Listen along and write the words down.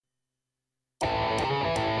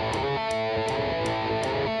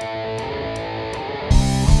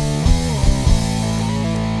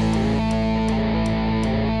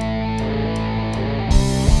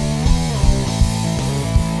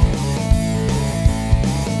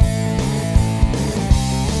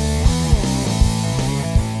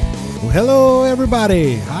Hello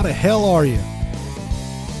everybody. How the hell are you?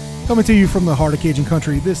 Coming to you from the heart of Cajun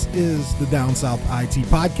country, this is the Down South IT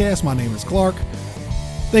Podcast. My name is Clark.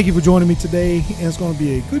 Thank you for joining me today, and it's going to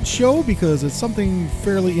be a good show because it's something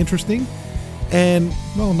fairly interesting. And,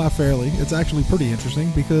 well, not fairly, it's actually pretty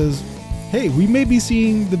interesting because, hey, we may be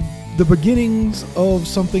seeing the beginnings of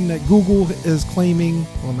something that Google is claiming,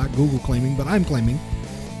 well, not Google claiming, but I'm claiming,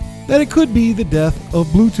 that it could be the death of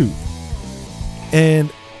Bluetooth.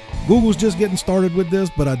 And Google's just getting started with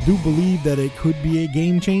this, but I do believe that it could be a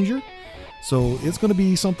game changer. So it's going to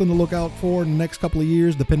be something to look out for in the next couple of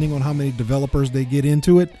years, depending on how many developers they get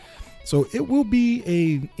into it. So it will be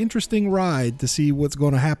an interesting ride to see what's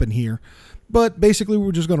going to happen here. But basically,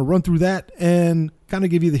 we're just going to run through that and kind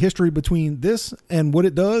of give you the history between this and what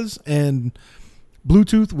it does and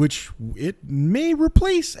Bluetooth, which it may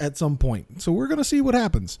replace at some point. So we're going to see what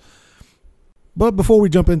happens. But before we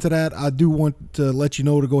jump into that, I do want to let you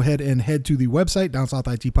know to go ahead and head to the website,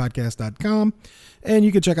 downsouthitpodcast.com, and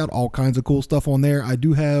you can check out all kinds of cool stuff on there. I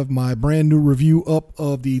do have my brand new review up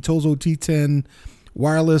of the Tozo T10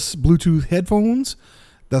 wireless Bluetooth headphones.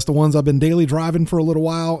 That's the ones I've been daily driving for a little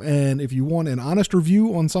while, and if you want an honest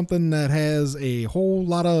review on something that has a whole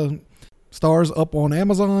lot of stars up on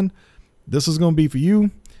Amazon, this is going to be for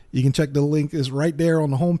you. You can check the link is right there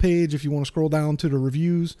on the homepage if you want to scroll down to the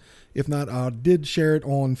reviews. If not, I did share it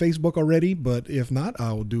on Facebook already, but if not,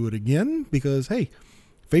 I'll do it again because, hey,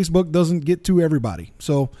 Facebook doesn't get to everybody.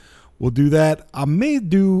 So we'll do that. I may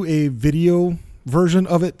do a video version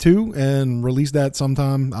of it too and release that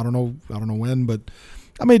sometime. I don't know when, but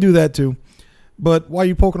I may do that too. But while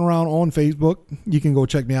you're poking around on Facebook, you can go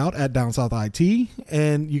check me out at Down South IT,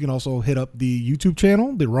 and you can also hit up the YouTube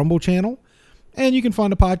channel, the Rumble channel. And you can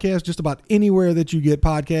find a podcast just about anywhere that you get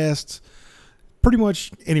podcasts, pretty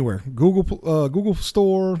much anywhere. Google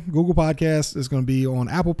Store, Google Podcasts is going to be on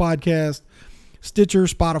Apple Podcasts, Stitcher,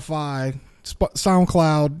 Spotify,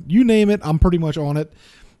 SoundCloud, you name it, I'm pretty much on it.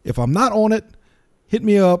 If I'm not on it, hit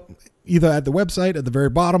me up either at the website at the very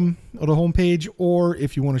bottom of the homepage, or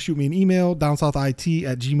if you want to shoot me an email,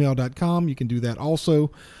 downsouthit@gmail.com, you can do that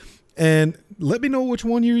also. And let me know which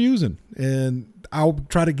one you're using, and I'll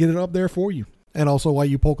try to get it up there for you. And also, while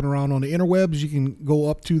you're poking around on the interwebs, you can go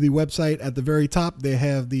up to the website at the very top. They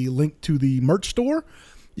have the link to the merch store.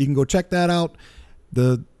 You can go check that out.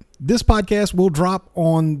 This podcast will drop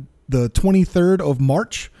on the 23rd of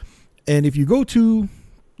March. And if you go to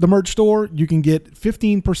the merch store, you can get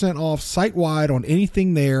 15% off site-wide on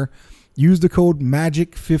anything there. Use the code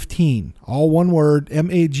MAGIC15, all one word,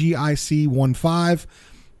 MAGIC15.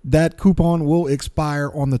 That coupon will expire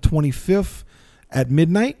on the 25th at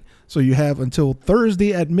midnight. So you have until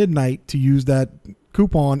Thursday at midnight to use that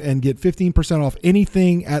coupon and get 15% off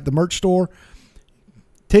anything at the merch store.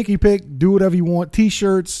 Take your pick, do whatever you want.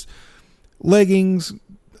 T-shirts, leggings,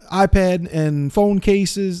 iPad and phone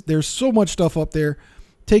cases. There's so much stuff up there.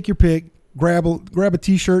 Take your pick, grab a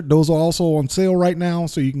T-shirt. Those are also on sale right now,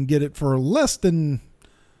 so you can get it for less than,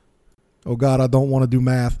 oh God, I don't want to do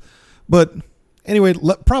math. But anyway,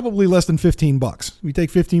 probably less than $15. We take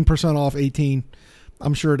 15% off 18.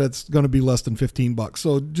 I'm sure that's going to be less than $15.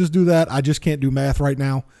 So just do that. I just can't do math right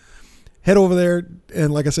now. Head over there.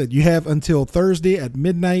 And like I said, you have until Thursday at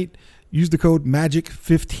midnight. Use the code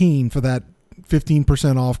MAGIC15 for that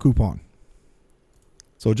 15% off coupon.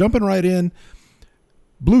 So jumping right in,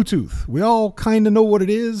 Bluetooth. We all kind of know what it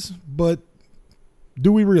is, but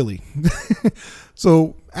do we really?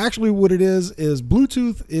 So actually what it is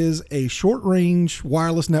Bluetooth is a short-range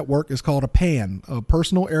wireless network. It's called a PAN, a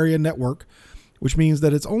personal area network, which means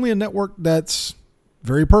that it's only a network that's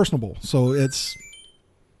very personable. So it's,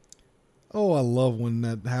 oh, I love when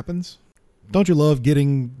that happens. Don't you love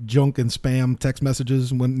getting junk and spam text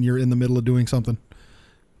messages when you're in the middle of doing something?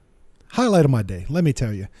 Highlight of my day, let me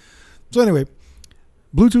tell you. So anyway,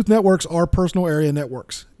 Bluetooth networks are personal area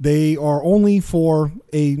networks. They are only for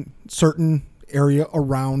a certain area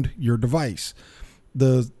around your device.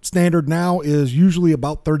 The standard now is usually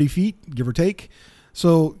about 30 feet, give or take.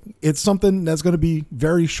 So it's something that's going to be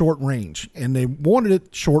very short range, and they wanted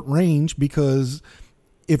it short range because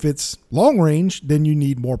if it's long range, then you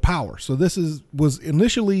need more power. So this was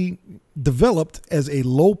initially developed as a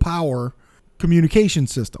low power communication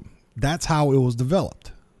system. That's how it was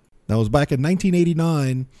developed. That was back in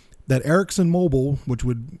 1989 that Ericsson Mobile, which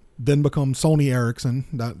would then become Sony Ericsson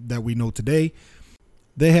that we know today,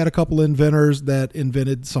 they had a couple of inventors that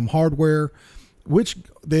invented some hardware, which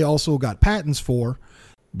they also got patents for.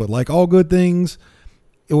 But like all good things,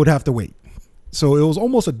 it would have to wait. So it was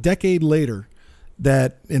almost a decade later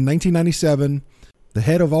that in 1997, the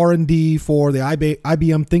head of R&D for the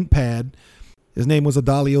IBM ThinkPad His name was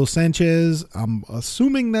Adalio Sanchez. I'm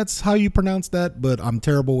assuming that's how you pronounce that, but I'm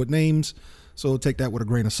terrible with names, so take that with a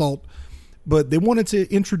grain of salt. But they wanted to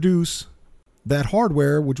introduce that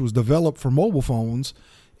hardware, which was developed for mobile phones,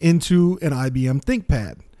 into an IBM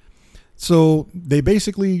ThinkPad. So they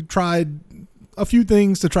basically tried a few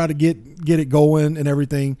things to try to get it going and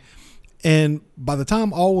everything. And by the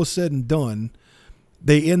time all was said and done,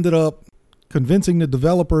 they ended up convincing the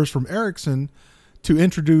developers from Ericsson to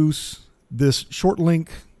introduce this short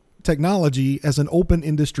link technology as an open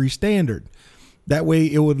industry standard. That way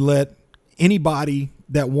it would let anybody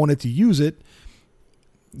that wanted to use it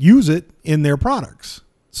in their products.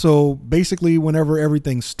 So basically, whenever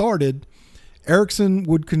everything started, Ericsson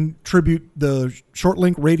would contribute the short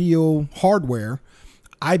link radio hardware.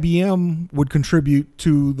 IBM would contribute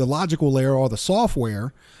to the logical layer or the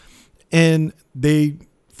software, and they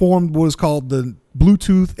formed what was called the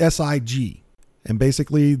Bluetooth SIG. And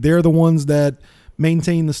basically, they're the ones that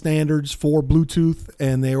maintain the standards for Bluetooth,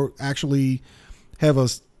 and they actually have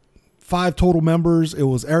 5 total members. It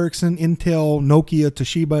was Ericsson, Intel, Nokia,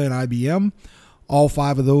 Toshiba, and IBM. All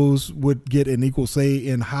 5 of those would get an equal say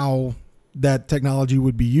in how that technology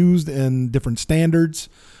would be used and different standards.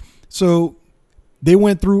 So they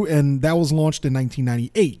went through, and that was launched in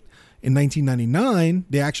 1998. In 1999,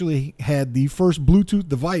 they actually had the first Bluetooth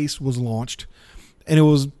device was launched, and it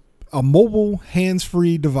was a mobile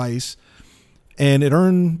hands-free device, and it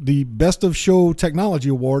earned the Best of Show Technology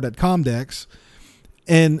Award at Comdex.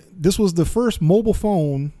 And this was the first mobile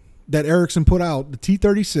phone that Ericsson put out, the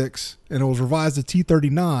T36, and it was revised to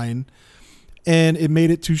T39, and it made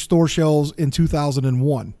it to store shelves in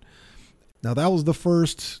 2001. Now, that was the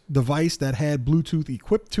first device that had Bluetooth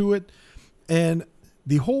equipped to it, and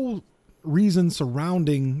the whole reason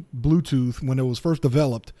surrounding Bluetooth when it was first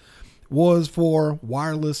developed was for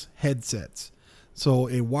wireless headsets. So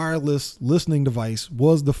a wireless listening device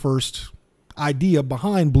was the first idea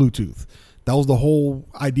behind Bluetooth. That was the whole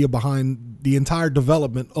idea behind the entire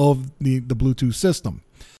development of the Bluetooth system.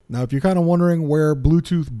 Now, if you're kind of wondering where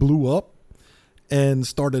Bluetooth blew up and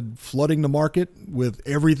started flooding the market with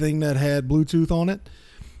everything that had Bluetooth on it,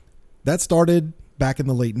 that started back in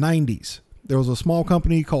the late 90s. There was a small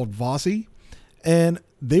company called Vosi, and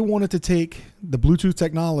they wanted to take the Bluetooth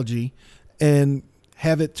technology and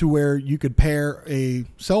have it to where you could pair a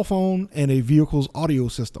cell phone and a vehicle's audio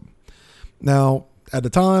system. Now, at the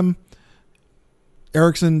time,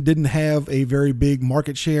 Ericsson didn't have a very big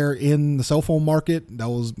market share in the cell phone market. That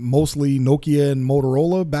was mostly Nokia and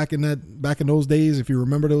Motorola back in those days, if you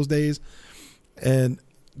remember those days. And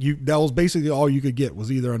that was basically all you could get,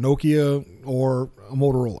 was either a Nokia or a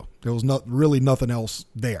Motorola. There was really nothing else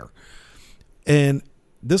there. And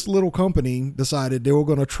this little company decided they were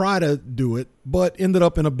going to try to do it, but ended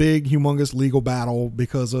up in a big, humongous legal battle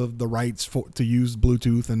because of the rights to use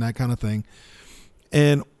Bluetooth and that kind of thing.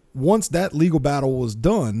 And once that legal battle was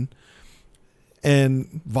done,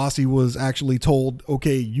 and Vosi was actually told,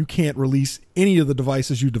 okay, you can't release any of the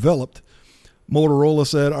devices you developed, Motorola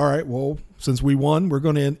said, all right, well, since we won, we're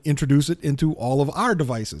going to introduce it into all of our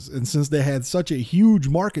devices. And since they had such a huge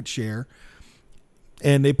market share,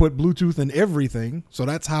 and they put Bluetooth in everything, so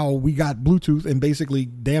that's how we got Bluetooth in basically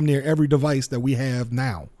damn near every device that we have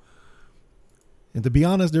now. And to be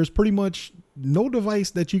honest, there's pretty much no device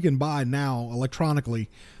that you can buy now electronically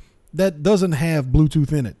that doesn't have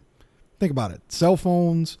Bluetooth in it. Think about it. Cell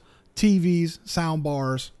phones, TVs, sound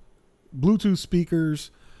bars, Bluetooth speakers.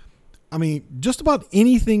 I mean, just about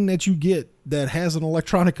anything that you get that has an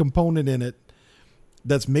electronic component in it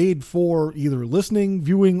that's made for either listening,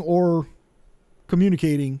 viewing, or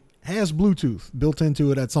communicating has Bluetooth built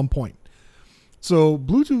into it at some point. So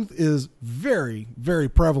Bluetooth is very, very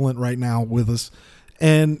prevalent right now with us.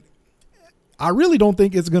 And I really don't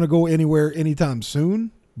think it's going to go anywhere anytime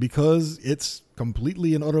soon, because it's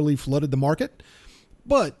completely and utterly flooded the market.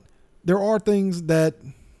 But there are things that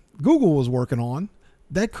Google was working on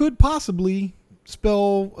that could possibly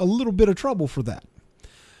spell a little bit of trouble for that.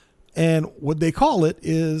 And what they call it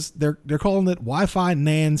is they're calling it Wi-Fi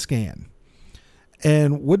NAN scan.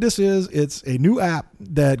 And what this is, it's a new app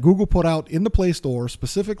that Google put out in the Play Store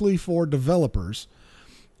specifically for developers.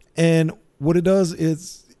 And what it does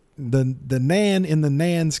is the NAN in the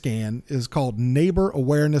NAN scan is called Neighbor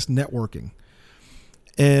Awareness Networking.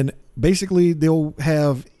 And basically they'll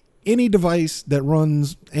have any device that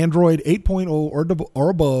runs Android 8.0 or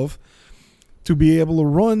above to be able to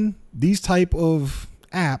run these type of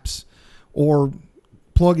apps or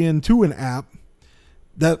plug into an app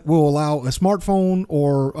that will allow a smartphone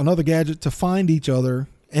or another gadget to find each other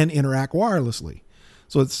and interact wirelessly.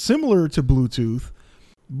 So it's similar to Bluetooth,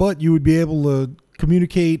 but you would be able to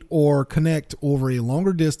communicate or connect over a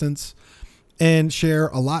longer distance and share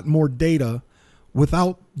a lot more data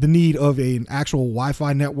without the need of an actual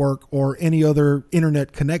Wi-Fi network or any other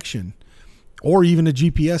internet connection, or even a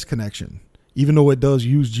GPS connection, even though it does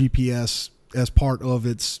use GPS as part of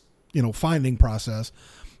its, finding process,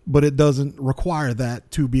 but it doesn't require that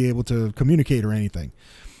to be able to communicate or anything.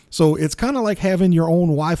 So it's kind of like having your own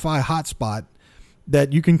Wi-Fi hotspot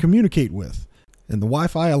that you can communicate with. And the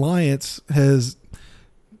Wi-Fi Alliance has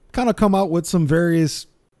kind of come out with some various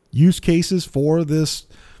use cases for this,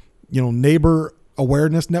 neighbor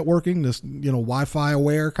awareness networking, this, Wi-Fi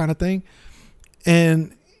aware kind of thing.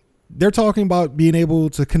 And they're talking about being able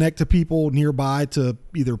to connect to people nearby to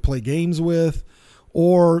either play games with,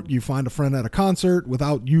 or you find a friend at a concert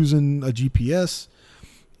without using a GPS.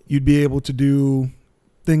 You'd be able to do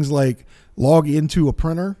things like log into a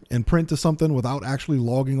printer and print to something without actually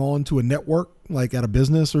logging on to a network, like at a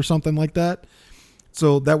business or something like that.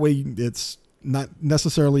 So that way it's not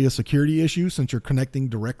necessarily a security issue since you're connecting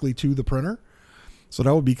directly to the printer. So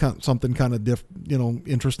that would be something kind of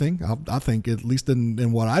interesting. I think, at least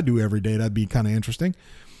in what I do every day, that'd be kind of interesting.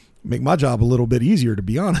 Make my job a little bit easier, to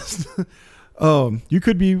be honest. You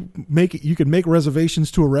could make reservations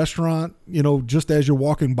to a restaurant, just as you're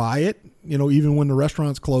walking by it, even when the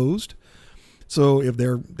restaurant's closed. So if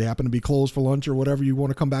they happen to be closed for lunch or whatever, you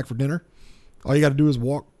want to come back for dinner, all you got to do is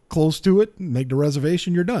walk close to it, make the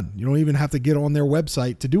reservation, you're done. You don't even have to get on their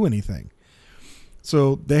website to do anything.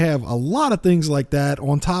 So they have a lot of things like that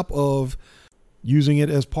on top of using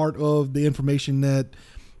it as part of the information that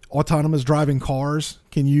autonomous driving cars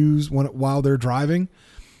can use while they're driving.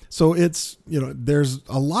 So it's, there's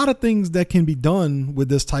a lot of things that can be done with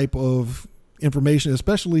this type of information,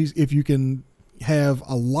 especially if you can have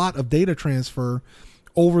a lot of data transfer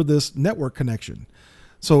over this network connection.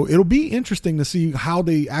 So it'll be interesting to see how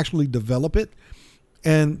they actually develop it.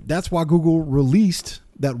 And that's why Google released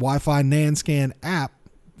that Wi-Fi NanScan app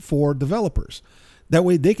for developers. That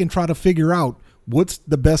way they can try to figure out what's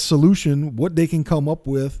the best solution, what they can come up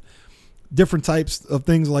with, different types of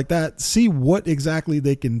things like that, see what exactly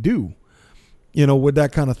they can do, with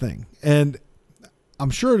that kind of thing. And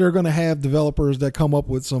I'm sure they're going to have developers that come up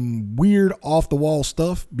with some weird off the wall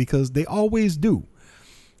stuff, because they always do.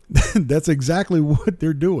 That's exactly what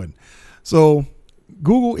they're doing. So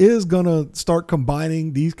Google is going to start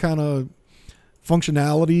combining these kind of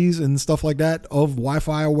functionalities and stuff like that of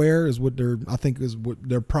Wi-Fi aware is what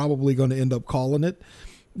they're probably going to end up calling it.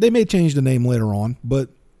 They may change the name later on, but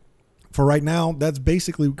for right now, that's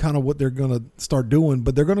basically kind of what they're going to start doing.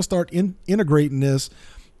 But they're going to start integrating this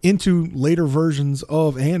into later versions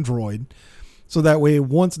of Android. So that way,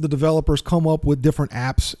 once the developers come up with different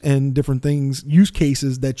apps and different things, use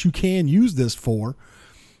cases that you can use this for,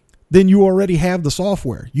 then you already have the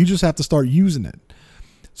software. You just have to start using it.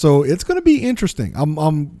 So it's going to be interesting.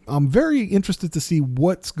 I'm very interested to see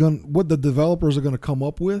what the developers are going to come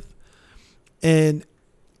up with. And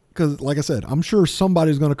because, like I said, I'm sure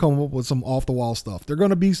somebody's going to come up with some off the wall stuff. They're going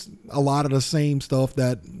to be a lot of the same stuff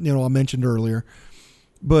that, I mentioned earlier,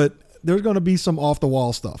 but there's going to be some off the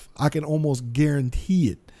wall stuff. I can almost guarantee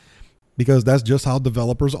it, because that's just how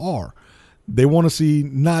developers are. They want to see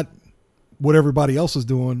not what everybody else is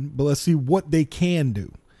doing, but let's see what they can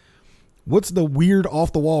do. What's the weird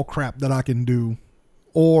off the wall crap that I can do?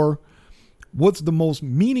 Or what's the most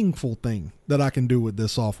meaningful thing that I can do with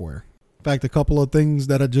this software? In fact, a couple of things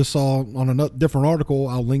that I just saw on a different article,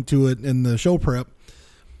 I'll link to it in the show prep,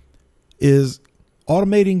 is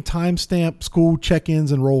automating timestamp school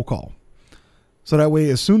check-ins and roll call. So that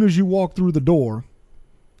way, as soon as you walk through the door,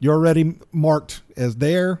 you're already marked as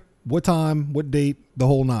there, what time, what date, the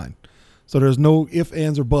whole nine. So there's no ifs,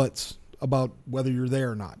 ands, or buts about whether you're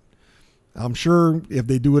there or not. I'm sure if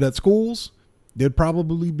they do it at schools, they'd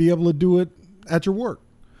probably be able to do it at your work.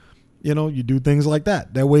 You do things like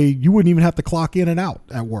that. That way you wouldn't even have to clock in and out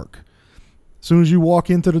at work. As soon as you walk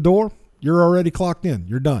into the door, you're already clocked in.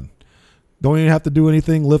 You're done. Don't even have to do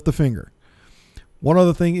anything, lift a finger. One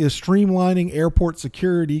other thing is streamlining airport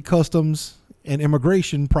security, customs, and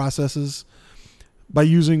immigration processes by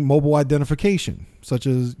using mobile identification, such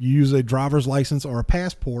as you use a driver's license or a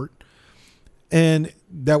passport. And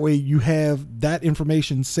that way you have that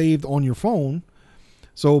information saved on your phone.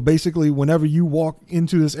 So basically, whenever you walk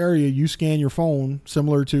into this area, you scan your phone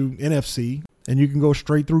similar to NFC, and you can go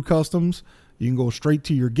straight through customs. You can go straight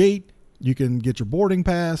to your gate. You can get your boarding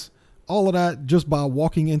pass, all of that just by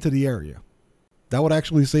walking into the area. That would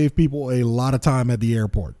actually save people a lot of time at the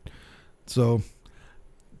airport. So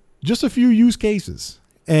just a few use cases.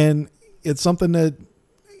 And it's something that,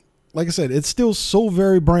 like I said, it's still so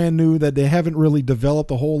very brand new that they haven't really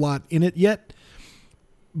developed a whole lot in it yet.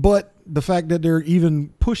 But the fact that they're even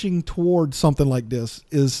pushing towards something like this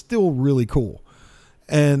is still really cool.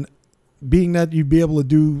 And being that you'd be able to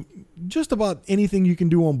do just about anything you can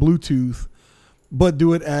do on Bluetooth, but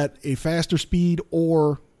do it at a faster speed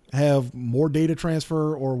or have more data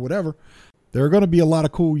transfer or whatever, there are going to be a lot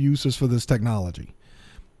of cool uses for this technology.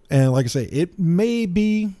 And like I say, it may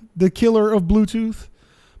be the killer of Bluetooth,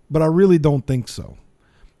 but I really don't think so.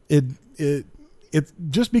 It's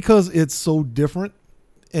just because it's so different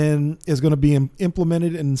and is going to be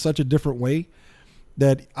implemented in such a different way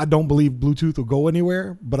that I don't believe Bluetooth will go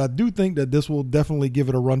anywhere, but I do think that this will definitely give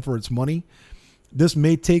it a run for its money. This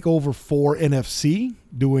may take over for NFC,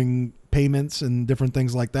 doing payments and different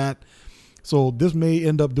things like that. So this may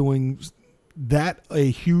end up doing that a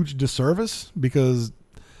huge disservice, because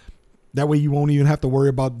that way you won't even have to worry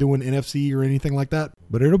about doing NFC or anything like that.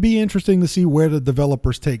 But it'll be interesting to see where the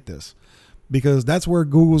developers take this, because that's where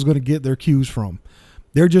Google's going to get their cues from.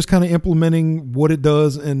 They're just kind of implementing what it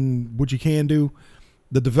does and what you can do.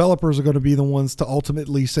 The developers are going to be the ones to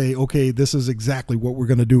ultimately say, okay, this is exactly what we're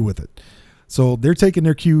going to do with it. So they're taking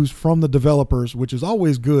their cues from the developers, which is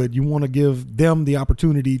always good. You want to give them the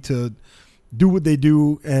opportunity to do what they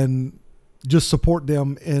do and just support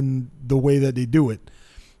them in the way that they do it,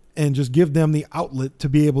 and just give them the outlet to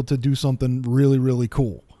be able to do something really, really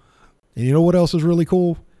cool. And you know what else is really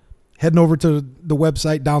cool? Heading over to the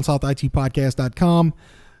website, downsouthitpodcast.com.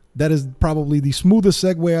 That is probably the smoothest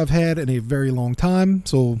segue I've had in a very long time,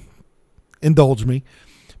 so indulge me.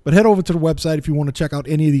 But head over to the website if you want to check out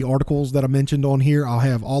any of the articles that I mentioned on here. I'll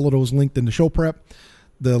have all of those linked in the show prep.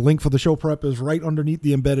 The link for the show prep is right underneath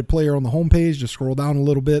the embedded player on the homepage. Just scroll down a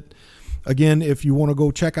little bit. Again, if you want to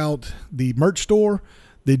go check out the merch store,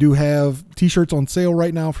 they do have t-shirts on sale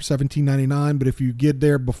right now for $17.99. But if you get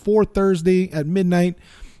there before Thursday at midnight,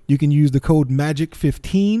 you can use the code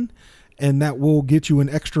MAGIC15, and that will get you an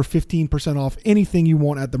extra 15% off anything you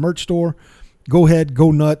want at the merch store. Go ahead,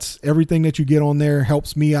 go nuts. Everything that you get on there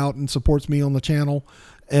helps me out and supports me on the channel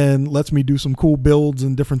and lets me do some cool builds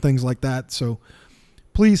and different things like that. So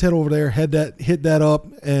please head over there, hit that up,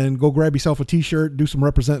 and go grab yourself a t-shirt, do some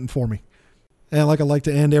representing for me. And like I like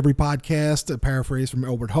to end every podcast, a paraphrase from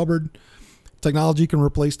Elbert Hubbard: technology can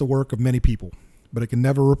replace the work of many people, but it can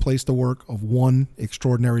never replace the work of one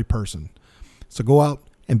extraordinary person. So go out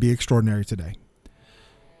and be extraordinary today.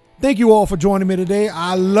 Thank you all for joining me today.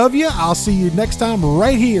 I love you. I'll see you next time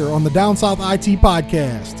right here on the Down South IT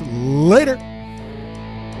Podcast. Later.